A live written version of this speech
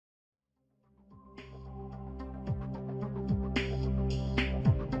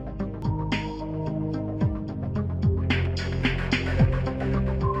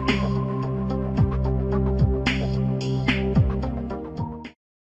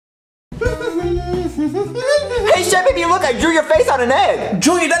Hey, Chef Baby, look, I drew your face on an egg.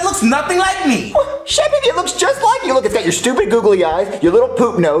 Junior, that looks nothing like me. Chef Baby, it looks just like you. Look, it's got your stupid googly eyes, your little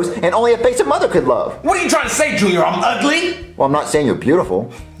poop nose, and only a face a mother could love. What are you trying to say, Junior? I'm ugly? Well, I'm not saying you're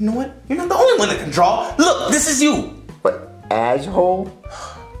beautiful. You know what? You're not the only one that can draw. Look, this is you. But asshole?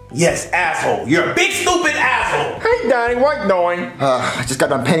 Yes, asshole. You're a big stupid asshole. Hey, Daddy, what doing? I just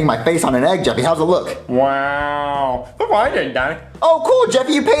got done painting my face on an egg, Jeffy. How's it look? Wow. Look what I did, Daddy. Oh, cool,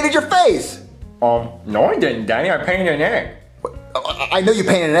 Jeffy, you painted your face. No I didn't, Daddy. I painted an egg. I know you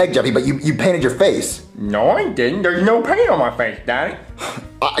painted an egg, Jeffy, but you painted your face. No, I didn't. There's no paint on my face, Daddy.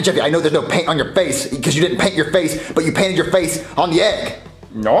 Jeffy, I know there's no paint on your face because you didn't paint your face, but you painted your face on the egg.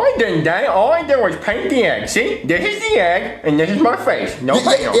 No, I didn't, Daddy. All I did was paint the egg. See? This is the egg, and this is my face. No paint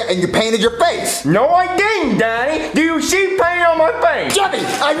on it. Yeah, and you painted your face. No, I didn't, Daddy. Do you see paint on my face? Jeffy,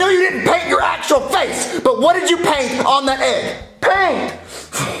 I know you didn't paint your actual face, but what did you paint on that egg? Paint.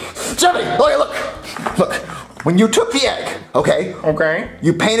 Jeffy, look. When you took the egg, okay? Okay.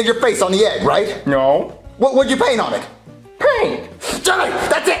 You painted your face on the egg, right? No. What'd you paint on it? Paint. Jeffy,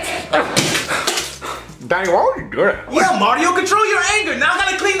 that's it. Daddy, why would you do that? Yeah, Mario, control your anger. Now I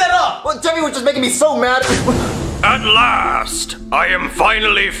gotta clean that up. Well, Jeffy was just making me so mad. At last, I am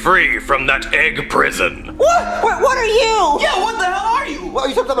finally free from that egg prison. What are you? Yeah, what the hell are you? What, are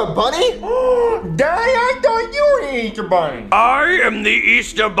you some type of bunny? Daddy, I thought you were the Easter Bunny. I am the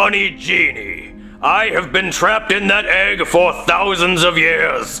Easter Bunny Genie. I have been trapped in that egg for thousands of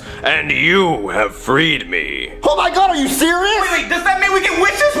years, and you have freed me. Oh my God, are you serious? Wait, does that mean we get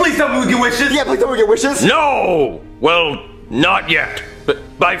wishes? Please tell me we get wishes. Yeah, please tell me we get wishes. No! Well, not yet.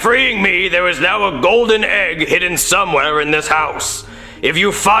 But by freeing me, there is now a golden egg hidden somewhere in this house. If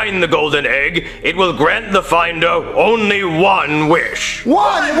you find the golden egg, it will grant the finder only one wish.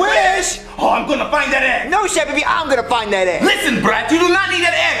 One wish? Oh, I'm gonna find that egg. No, Chef Baby, I'm gonna find that egg. Listen, Brat, you do not need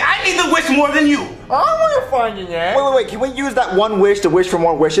that egg. I need the wish more than you. I want to find an egg. Wait, can we use that one wish to wish for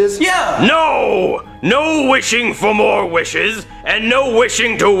more wishes? Yeah. No! No wishing for more wishes, and no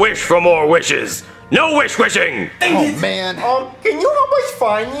wishing to wish for more wishes. No wishing! Oh, man. Can you help us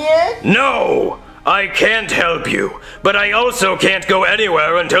find the egg? No! I can't help you, but I also can't go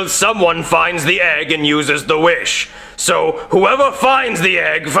anywhere until someone finds the egg and uses the wish. So, whoever finds the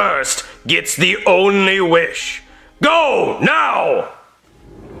egg first gets the only wish. Go, now!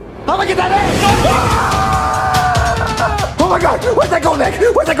 How do I get that egg? Oh my God, where's that golden egg?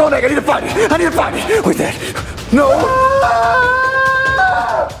 Where's that golden egg? I need to find it. Where's that? No.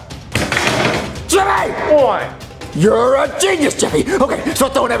 Jimmy! What? You're a genius, Jeffy! Okay,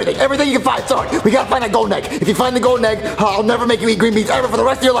 start throwing everything you can find, throw it. We gotta find that golden egg. If you find the golden egg, I'll never make you eat green beans ever for the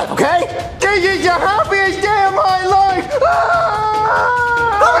rest of your life, okay? This is the happiest day of my life!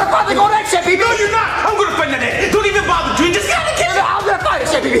 I'm gonna find the golden egg, Chef Baby! No, you're not. I'm gonna find that egg. Don't even bother, Dream. Just get out of the kitchen. I'm gonna find it,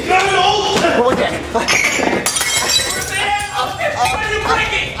 Chef Baby! No. What's that?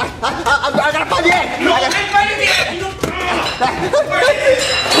 I gotta find the egg! No, I'm finding the egg.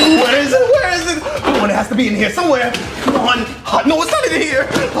 Where is it? Oh, it has to be in here somewhere. Come on. No, it's not in here.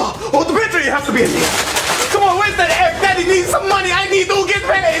 Oh, the pantry has to be in here. Come on, where's that egg? Daddy needs some money. I need to get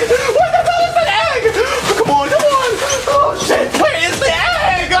paid. Where the hell is that egg? Come on. Oh, shit. Where is the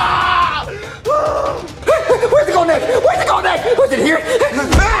egg? Where's the golden egg? Was it here?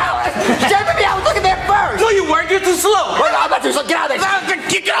 Chef Baby, I was looking there first! No, you weren't. You're too slow. Wait, I'm not too slow. Get out of there!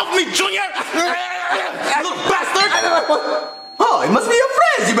 Get off me, Junior. Little bastard. Oh, it must be your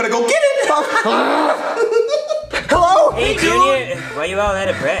friends. You better go get it. Hello? Hey, Junior. Why you all out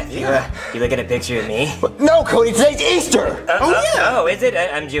of breath? You look at a picture of me? No, Cody, today's Easter. Oh, is it?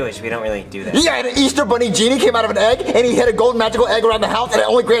 I'm Jewish. We don't really do that. Yeah, and an Easter bunny genie came out of an egg, and he had a golden magical egg around the house, and it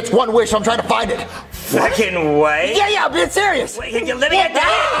only grants one wish, so I'm trying to find it. Fucking what? Yeah, I'm being serious. Wait, let me get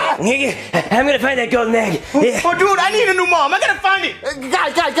that. I'm gonna find that golden egg. Yeah. Oh, dude, I need a new mom. I gotta find it.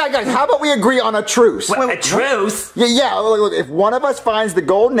 Guys, how about we agree on a truce? What, a truce? Yeah, look, if one of us finds the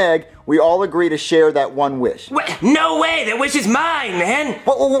golden egg, we all agree to share that one wish. What? No way! That wish is mine, man!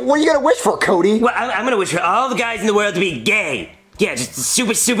 What are you gonna wish for, Cody? Well, I'm gonna wish for all the guys in the world to be gay. Yeah, just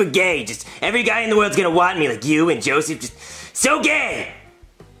super gay. Just every guy in the world's gonna want me, like you and Joseph. Just so gay!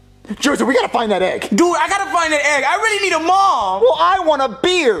 Joseph, we gotta find that egg. Dude, I gotta find that egg. I really need a mom. Well, I want a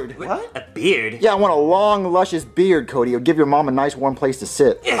beard. What? A beard? Yeah, I want a long, luscious beard, Cody. It'll give your mom a nice, warm place to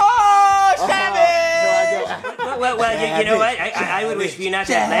sit. Oh, savage! Well, you know what? I would wish for you not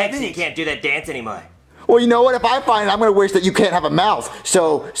to have legs so you can't do that dance anymore. Well, you know what? If I find it, I'm gonna wish that you can't have a mouth,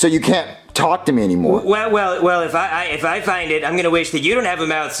 so you can't talk to me anymore. Well, if I find it, I'm gonna wish that you don't have a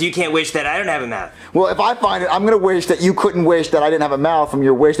mouth, so you can't wish that I don't have a mouth. Well, if I find it, I'm gonna wish that you couldn't wish that I didn't have a mouth from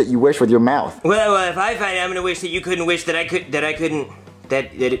your wish that you wish with your mouth. Well, if I find it, I'm gonna wish that you couldn't wish that I couldn't.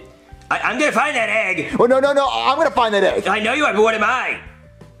 I'm gonna find that egg. Oh, no, I'm gonna find that egg. I know you are, but what am I?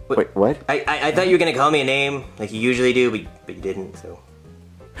 Wait, what? I thought you were gonna call me a name like you usually do, but you didn't, so.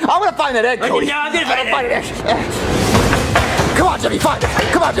 I'm gonna find that egg, Cody. No, I'm gonna find that egg. Come on, Jimmy, find it.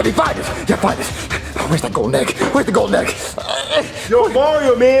 Come on, Jimmy, find it. Yeah, find it. Where's that golden egg? Where's the golden egg? Yo,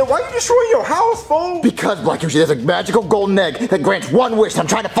 Mario, man, why you destroying your house, fool? Because, Black Yoshi, there's a magical golden egg that grants one wish, and I'm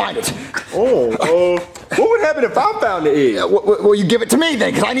trying to find it. Oh, what would happen if I found the egg? Well, you give it to me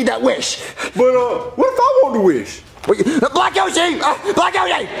then, because I need that wish. But, what if I want to wish? Black Yoshi! Black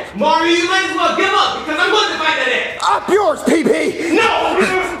Yoshi! Mario, you might as well give up, because I'm going to find that egg. Up yours, PP! No!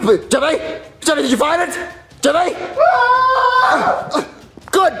 Jimmy? Jimmy, did you find it? Jimmy?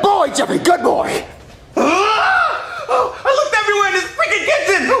 Good boy, Jimmy, good boy! I looked everywhere in this freaking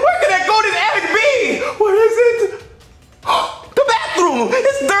kitchen! Where could that golden egg be? Where is it? The bathroom!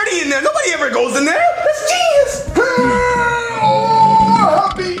 It's dirty in there! Nobody ever goes in there! That's genius!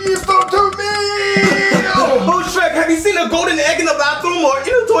 Happy Easter to me! Oh, Shrek, have you seen a golden egg in the bathroom or in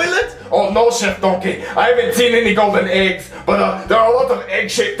the toilet? Oh, no, Chef Donkey. I haven't seen any golden eggs, but there are a lot of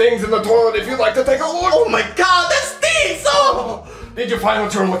egg-shaped things in the toilet if you'd like to take a look. Oh my god, that stinks! Oh! Did you find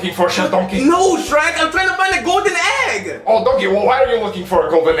what you were looking for, Chef Donkey? No, Shrek, I'm trying to find a golden egg! Oh, Donkey, well, why are you looking for a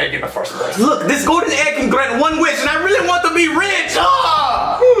golden egg in the first place? Look, this golden egg can grant one wish, and I really want to be rich!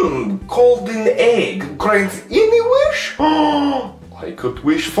 Ah! Golden egg grants any wish? I could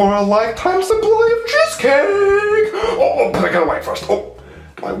wish for a lifetime supply of cheesecake! Oh, but I gotta wipe first. Oh,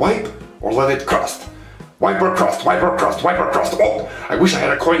 do I wipe or let it crust? Wipe or crust, wipe or crust, wipe or crust. Oh, I wish I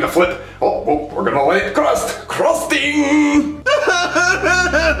had a coin to flip. Oh, we're gonna let it crust. Crusting!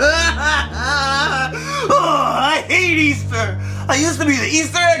 Oh, I hate Easter! I used to be the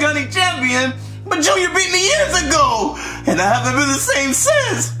Easter egg hunting champion, but Junior beat me years ago, and I haven't been the same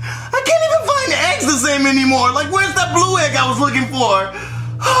since. I can't even find the eggs the same anymore. Like, where's that blue egg I was looking for?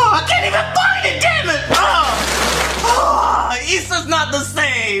 Oh, I can't even find it, damn it! Oh, Easter's not the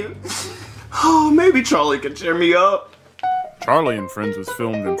same. Oh, maybe Charlie can cheer me up. Charlie and Friends was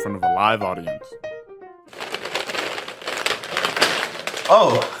filmed in front of a live audience.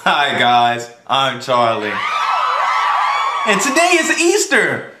 Oh, hi guys, I'm Charlie. And today is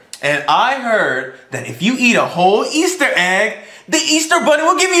Easter. And I heard that if you eat a whole Easter egg, the Easter Bunny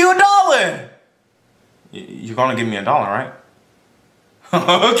will give you $1. You're gonna give me $1, right?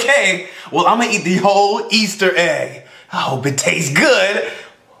 Okay, well I'm gonna eat the whole Easter egg. I hope it tastes good.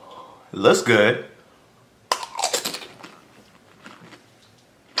 It looks good.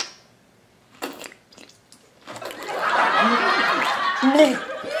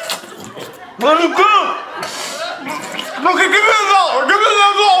 Let it go! Okay, give me $1! Give me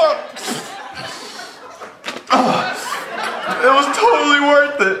 $1! Oh, it was totally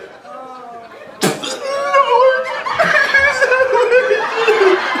worth it.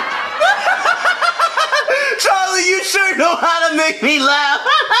 Charlie, you sure know how to make me laugh.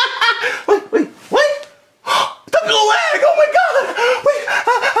 Wait, what? The blue egg! Oh my god! Wait,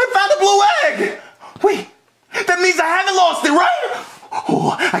 I found the blue egg! Wait, that means I haven't lost it, right?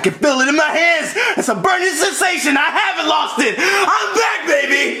 Oh, I can feel it in my hands. It's a burning sensation. I haven't lost it. I'm back,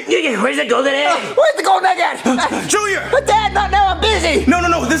 baby. Where's the golden egg? Where's the golden egg at? Junior. But Dad, not now. I'm busy.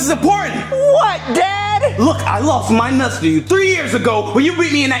 No, this is important. What, Dad? Look, I lost my nuts to you 3 years ago when you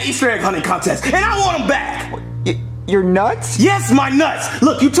beat me in that Easter egg hunting contest, and I want them back. You're nuts? Yes, my nuts.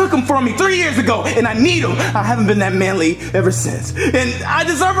 Look, you took them from me 3 years ago, and I need them. I haven't been that manly ever since, and I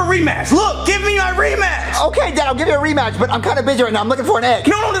deserve a rematch. Look, give me my rematch. Okay, Dad, I'll give you a rematch, but I'm kind of busy right now. I'm looking for an egg.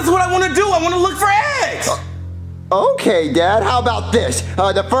 No, this is what I want to do. I want to look for eggs. Okay, Dad, how about this?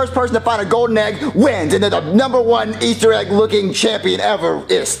 The first person to find a golden egg wins, and then the #1 Easter egg looking champion ever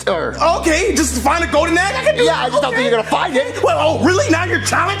is. Okay, just to find a golden egg? I can do Yeah, I just don't think you're gonna find it. Well, oh, really? Now you're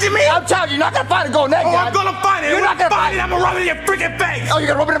challenging me? I'm challenging you. You're not gonna find a golden egg, Oh, Dad. I'm gonna find it. You're not gonna find it. I'm gonna rub it in your freaking face. Oh, you're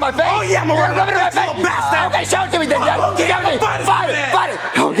gonna rub it in my face? Oh, yeah, I'm gonna rub it in my face, you little bastard. Okay, show it to me then, Dad. Okay, Show it to me. find it. Find it.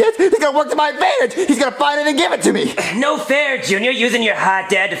 Oh, he's gonna work to my advantage. He's gonna find it and give it to me. No fair, Junior, using your hot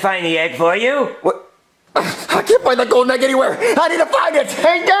dad to find the egg for you. What? I can't find the golden egg anywhere. I need to find it.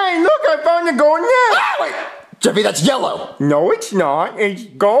 Hey, Dad, look, I found the golden egg. Ah, wait. Jeffy, that's yellow. No, it's not. It's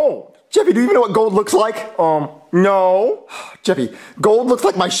gold. Jeffy, do you even know what gold looks like? No. Jeffy, gold looks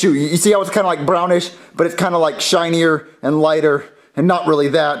like my shoe. You see how it's kind of like brownish, but it's kind of like shinier and lighter, and not really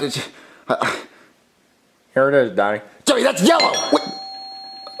that. Here it is, Daddy. Jeffy, that's yellow. Wait.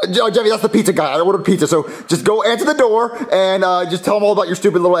 Jeffy, that's the pizza guy. I ordered pizza, so just go answer the door and just tell him all about your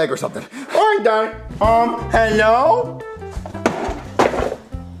stupid little egg or something. All right, Daddy. Hello?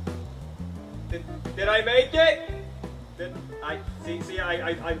 Did I make it? I See,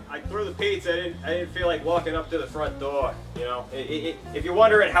 I threw the pizza. I didn't feel like walking up to the front door. You know, if you're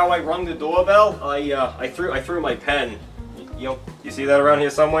wondering how I rung the doorbell, I threw my pen. You see that around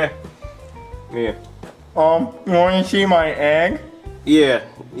here somewhere? Yeah. You want to see my egg? Yeah,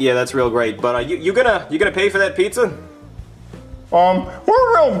 that's real great. But you gonna pay for that pizza?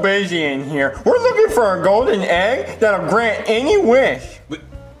 We're real busy in here. We're looking for a golden egg that'll grant any wish.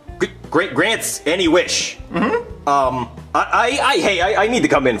 Grants any wish. I need to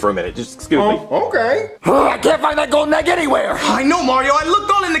come in for a minute. Just excuse me. Okay. I can't find that golden egg anywhere. I know, Mario. I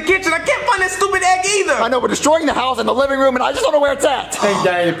looked all in the kitchen. I can't find that stupid egg either. I know, we're destroying the house and the living room, and I just don't know where it's at. Hey,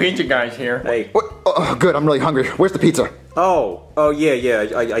 Daddy, the pizza guy's here. Hey. What? Oh, good, I'm really hungry. Where's the pizza? Oh, yeah.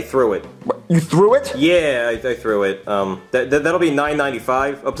 I threw it. What, you threw it? Yeah, I threw it. That'll be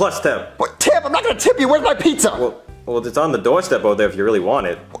 $9.95 plus tip. What, tip? I'm not gonna tip you. Where's my pizza? Well, it's on the doorstep over there if you really want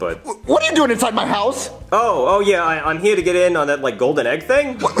it, but... What are you doing inside my house? Oh, yeah, I'm here to get in on that, like, golden egg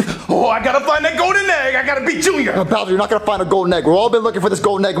thing. Oh, I gotta find that golden egg. I gotta beat Junior. Bowser, you're not gonna find a golden egg. We've all been looking for this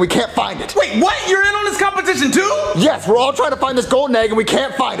golden egg and we can't find it. Wait, what? You're in on this competition too? Yes, we're all trying to find this golden egg and we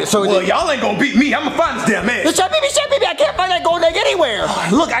can't find it, so... Well, y'all ain't gonna beat me. I'm gonna find this damn egg. Shut baby, I can't find that golden egg anywhere.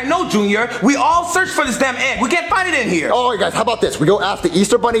 Look, I know, Junior. We all searched for this damn egg. We can't find it in here. Oh, you guys, how about this? We go ask the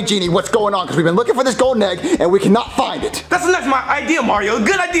Easter Bunny Genie what's going on, because we've been looking for this golden egg and we cannot find it. That's my idea, Mario.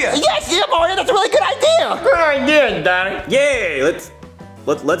 Good idea. Yes, yeah, Mario, that's a really good idea. Good idea, Daddy. Yeah,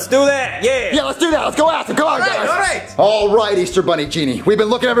 let's do that. Yeah, let's do that. Let's go ask him. Come on, guys. All right. All right, Easter Bunny Genie. We've been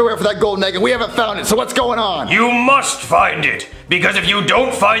looking everywhere for that golden egg and we haven't found it. So what's going on? You must find it, because if you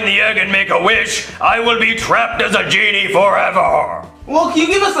don't find the egg and make a wish, I will be trapped as a genie forever. Well, can you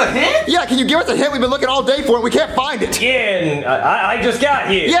give us a hint? Yeah, can you give us a hint? We've been looking all day for it and we can't find it. Yeah, and I just got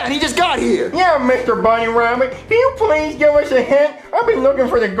here. Yeah, and he just got here. Yeah, Mr. Bunny Rabbit, can you please give us a hint? I've been looking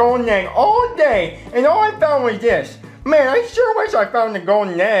for the golden egg all day, and all I found was this. Man, I sure wish I found the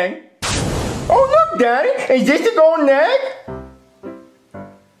golden egg. Oh, look, Daddy, is this the golden egg?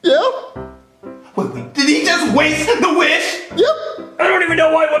 Yeah? Wait, did he just waste the wish? Yep. I don't even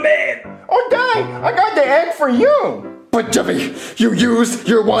know why we're mad. Oh, Daddy, I got the egg for you. But Jeffy, you used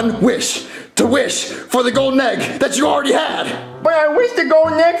your one wish to wish for the golden egg that you already had. But I wish the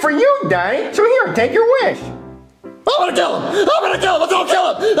golden egg for you, Daddy. So here, take your wish. I'm gonna kill him. Let's all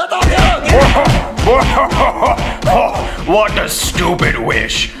kill him. Let's all kill him. Oh, what a stupid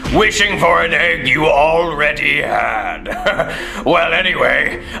wish. Wishing for an egg you already had. Well,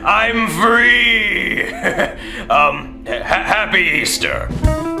 anyway, I'm free. Happy Easter.